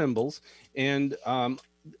symbols. And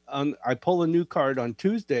I pull a new card on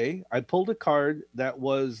Tuesday. I pulled a card that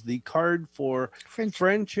was the card for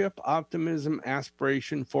friendship, optimism,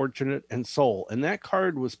 aspiration, fortunate, and soul. And that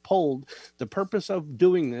card was pulled. The purpose of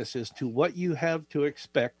doing this is to what you have to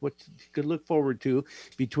expect, what you could look forward to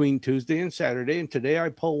between Tuesday and Saturday. And today I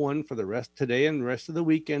pull one for the rest of the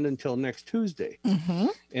weekend until next Tuesday. Mm-hmm.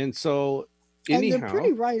 And so anyhow, and they're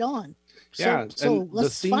pretty right on. So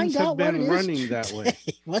let's the find out have been what running is that way.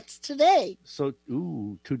 What's today? So,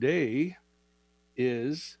 today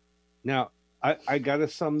is, now I got to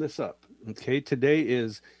sum this up. Okay. Today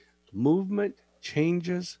is movement,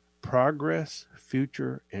 changes, progress,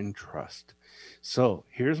 future, and trust. So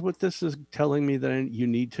here's what this is telling me that you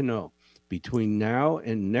need to know. Between now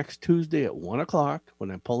and next Tuesday at 1:00,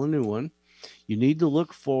 when I pull a new one, you need to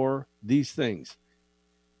look for these things.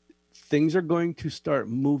 Things are going to start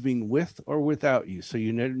moving with or without you. So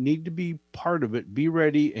you need to be part of it, be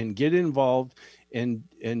ready and get involved and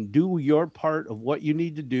do your part of what you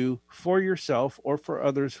need to do for yourself or for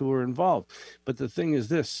others who are involved. But the thing is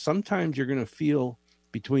this, sometimes you're going to feel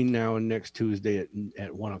between now and next Tuesday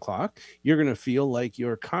at 1:00, you're going to feel like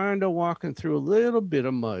you're kind of walking through a little bit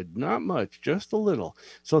of mud, not much, just a little.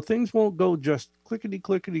 So things won't go just click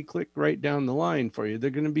right down the line for you. There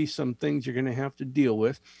are going to be some things you're going to have to deal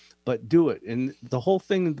with, but do it. And the whole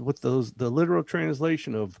thing with the literal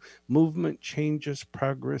translation of movement, changes,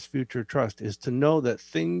 progress, future, trust is to know that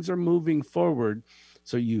things are moving forward.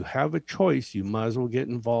 So you have a choice. You might as well get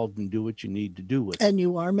involved and do what you need to do with it. And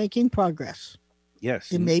you are making progress.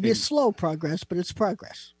 Yes. It may be a slow progress, but it's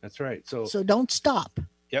progress. That's right. So don't stop.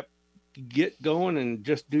 Yep. Get going and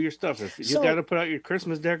just do your stuff. If you got to put out your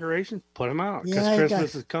Christmas decorations, put them out because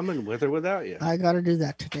Christmas is coming with or without you. I got to do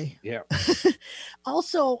that today. Yeah.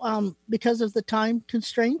 Also, because of the time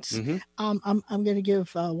constraints, I'm going to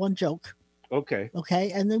give one joke. Okay.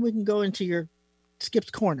 Okay. And then we can go into your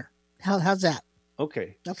Skip's Corner. How's that?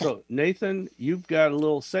 Okay. So Nathan, you've got a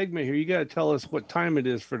little segment here. You got to tell us what time it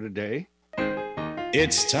is for today.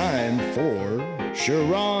 It's time for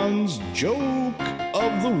Sha'ron's Joke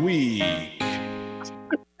of the Week.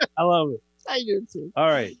 I love it. I do too. All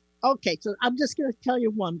right. Okay, so I'm just going to tell you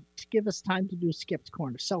one to give us time to do Skip's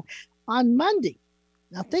Corner. So on Monday,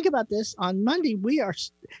 now think about this. On Monday, we are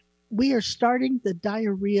starting the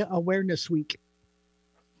Diarrhea Awareness Week.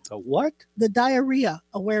 What? The Diarrhea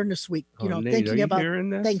Awareness Week. Nate, thinking about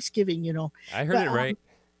Thanksgiving. I heard it right.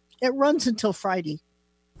 It runs until Friday.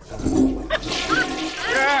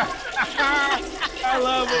 I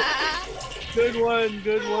love it. Good one.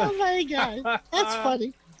 Oh my God. That's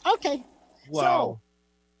funny. Okay. Wow. So,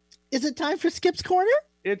 is it time for Skip's Corner?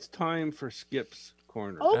 It's time for Skip's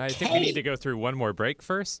Corner. Okay. I think we need to go through one more break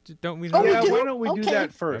first, don't we? Why don't we do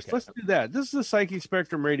that first? Okay. Let's do that. This is the Psychic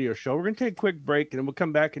Spectrum radio show. We're going to take a quick break, and then we'll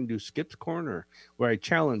come back and do Skip's Corner, where I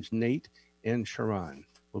challenge Nate and Sha'ron.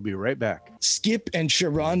 We'll be right back. Skip and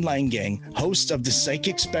Sha'ron Langang, hosts of the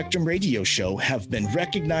Psychic Spectrum radio show, have been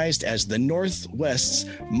recognized as the Northwest's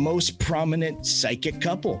most prominent psychic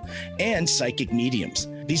couple and psychic mediums.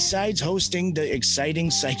 Besides hosting the exciting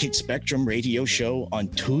Psychic Spectrum radio show on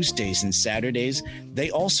Tuesdays and Saturdays, they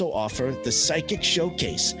also offer the Psychic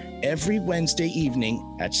Showcase every Wednesday evening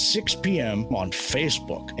at 6 p.m. on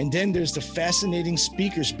Facebook. And then there's the Fascinating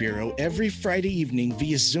Speakers Bureau every Friday evening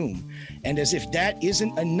via Zoom. And as if that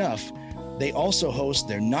isn't enough, they also host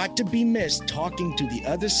their Not to Be Missed Talking to the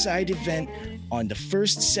Other Side event on the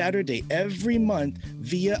first Saturday every month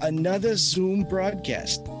via another Zoom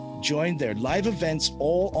broadcast. Join their live events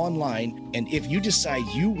all online, and if you decide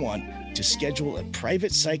you want to schedule a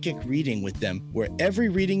private psychic reading with them where every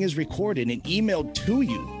reading is recorded and emailed to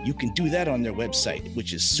you, you can do that on their website,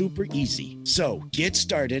 which is super easy. So get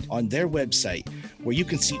started on their website where you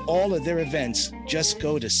can see all of their events. Just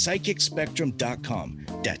go to psychicspectrum.com.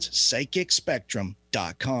 That's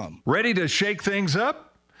psychicspectrum.com. Ready to shake things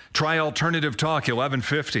up? Try Alternative Talk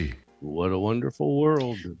 1150. What a wonderful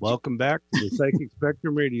world. Welcome back to the Psychic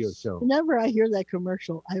Spectrum radio show. Whenever I hear that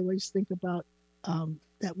commercial, I always think about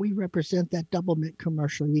that we represent that double mint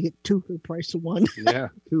commercial. You get two for the price of one. Yeah,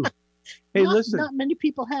 two. Hey, listen. Not many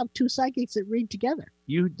people have two psychics that read together.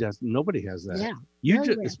 Nobody has that. Yeah.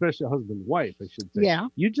 Especially husband and wife, I should say. Yeah.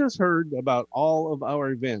 You just heard about all of our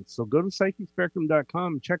events. So go to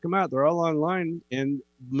psychicspectrum.com and check them out. They're all online, and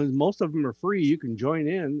most of them are free. You can join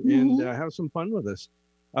in and have some fun with us.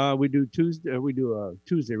 We do a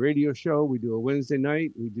Tuesday radio show. We do a Wednesday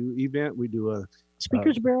night. We do event. We do a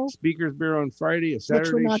Speakers Bureau on Friday, a Saturday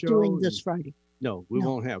show. Which we're not doing this Friday. No, we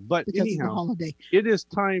won't have. But because anyhow, of the holiday. It is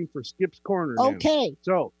time for Skip's Corner now. Okay.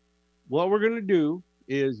 So what we're going to do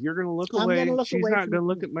is you're going to look away. She's not going to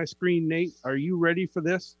look at my screen, Nate. Are you ready for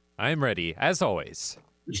this? I'm ready, as always.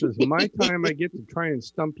 This is my time. I get to try and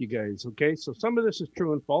stump you guys, okay? So some of this is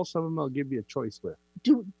true and false. Some of them I'll give you a choice with.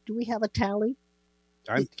 Do we have a tally?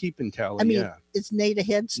 I'm keeping tally, yeah. Is Nate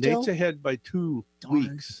ahead still? Nate's ahead by 2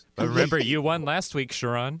 weeks. But remember, you won last week,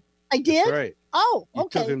 Sha'ron. I did? That's right. Oh, You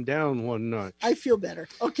okay. took him down 1 notch. I feel better.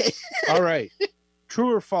 Okay. All right.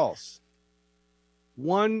 True or false?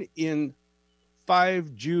 1 in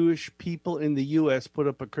 5 Jewish people in the U.S. put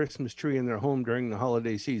up a Christmas tree in their home during the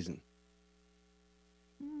holiday season.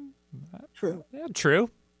 True. Yeah, true.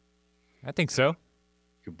 I think so.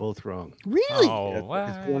 You're both wrong. Really? Oh,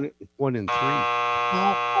 It's 1 in 3.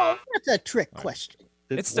 Oh, that's a trick question.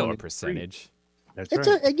 It's still a percentage. That's It's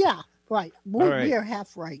right. yeah, right. We right. are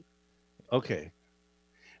half right. Okay.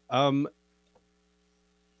 How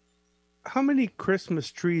many Christmas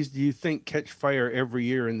trees do you think catch fire every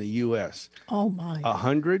year in the U.S.? Oh my.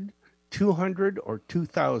 100, 200, or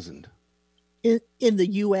 2,000? In the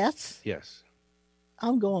U.S.? Yes.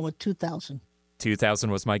 I'm going with 2,000. 2,000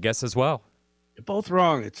 was my guess as well. You're both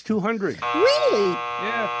wrong. It's 200. Really?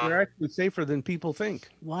 Yeah, they're actually safer than people think.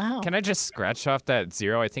 Wow. Can I just scratch off that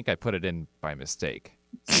 0? I think I put it in by mistake.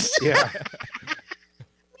 Yeah.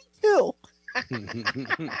 Too.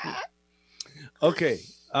 Okay.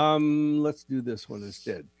 Let's do this one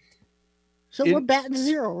instead. So we're batting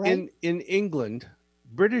 0, right? In England,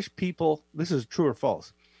 British people, this is true or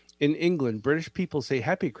false. In England, British people say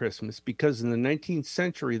Happy Christmas because in the 19th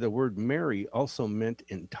century, the word merry also meant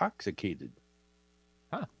intoxicated.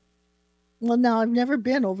 Huh. Well, now I've never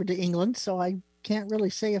been over to England, so I can't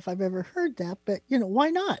really say if I've ever heard that, but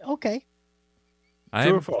why not? Okay.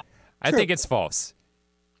 True or false? I think it's false.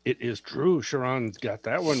 It is true. Sha'ron's got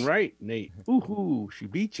that one right, Nate. Ooh, she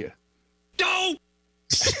beat you. No!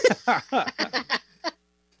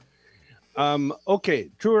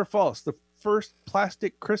 Okay, true or false? The first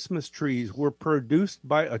plastic Christmas trees were produced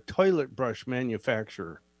by a toilet brush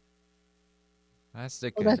manufacturer.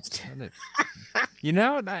 Plastic. Well, that's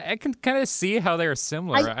I can kind of see how they're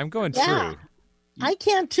similar. I'm going yeah. true. I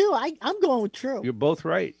can too. I'm going with true. You're both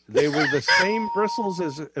right. They were the same bristles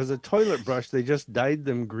as a toilet brush. They just dyed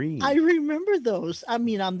them green. I remember those. I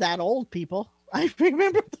mean, I'm that old, people. I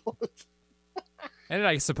remember those. And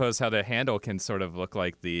I suppose how the handle can sort of look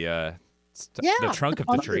like the trunk of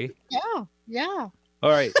the tree. Yeah. All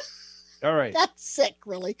right. That's sick,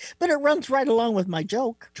 really. But it runs right along with my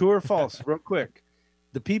joke. True or false, real quick.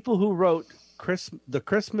 The people who wrote the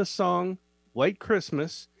Christmas song, White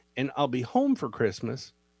Christmas, and I'll Be Home for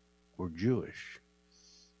Christmas were Jewish.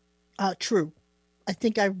 True. I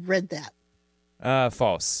think I've read that.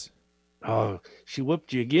 False. Oh, she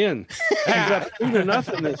whooped you again. She's up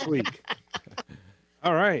 2-0 this week.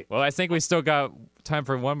 All right. Well, I think we still got time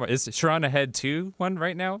for one more. Is Sha'ron ahead 2-1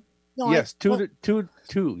 right now? No, yes,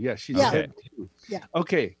 2-2. Yes, she's ahead 2. Yeah.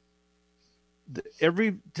 Okay.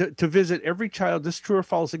 To visit every child, this is true or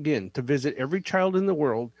false again, to visit every child in the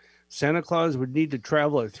world, Santa Claus would need to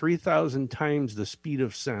travel at 3,000 times the speed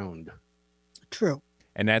of sound. True.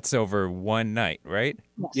 And that's over one night, right?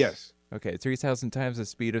 Yes. Okay, 3,000 times the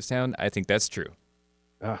speed of sound. I think that's true.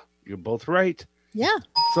 You're both right. Yeah.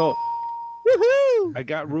 So, woohoo! I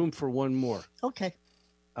got room for one more. Okay.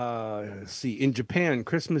 Let's see. In Japan,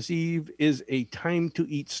 Christmas Eve is a time to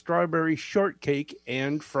eat strawberry shortcake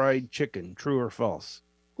and fried chicken. True or false?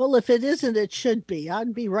 Well, if it isn't, it should be.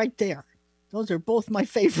 I'd be right there. Those are both my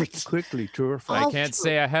favorites. Quickly, true or false? I can't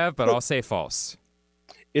say I have, but I'll say false.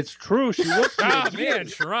 It's true. She looked. Man,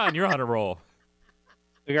 Sha'ron, you're on a roll.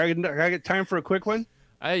 I got time for a quick one?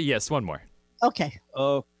 Yes, one more. Okay.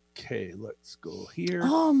 Okay, let's go here.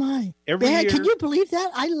 Oh, my. Every Man, year, can you believe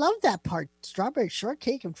that? I love that part. Strawberry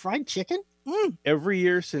shortcake and fried chicken. Every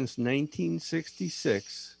year since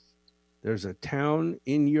 1966, there's a town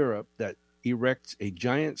in Europe that erects a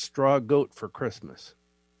giant straw goat for Christmas.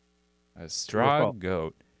 A straw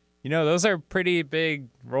goat. Those are pretty big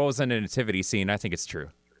roles in a nativity scene. I think it's true.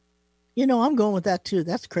 I'm going with that, too.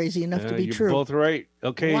 That's crazy enough to be you're true. Both right.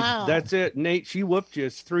 Okay, wow. That's it. Nate, she whooped you.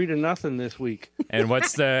 It's 3-0 this week. And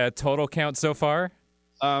what's the total count so far?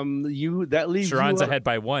 That leaves Sha'ron's ahead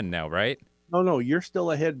by 1 now, right? No, you're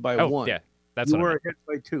still ahead by 1. Yeah, that's you what were ahead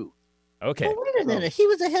by 2. Okay. Well, wait a minute. He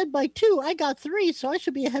was ahead by 2. I got 3, so I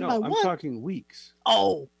should be ahead by 1. I'm talking weeks.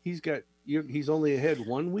 Oh. He's only ahead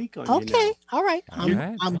 1 week on you now. Okay. All right.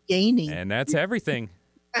 I'm gaining. And that's everything.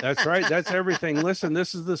 That's right. That's everything. Listen,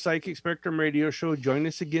 this is the Psychic Spectrum Radio Show. Join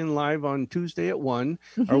us again live on Tuesday at 1.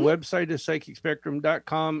 Our website is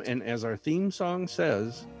psychicspectrum.com. And as our theme song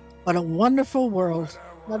says, What a wonderful world.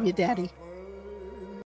 Love you, Daddy.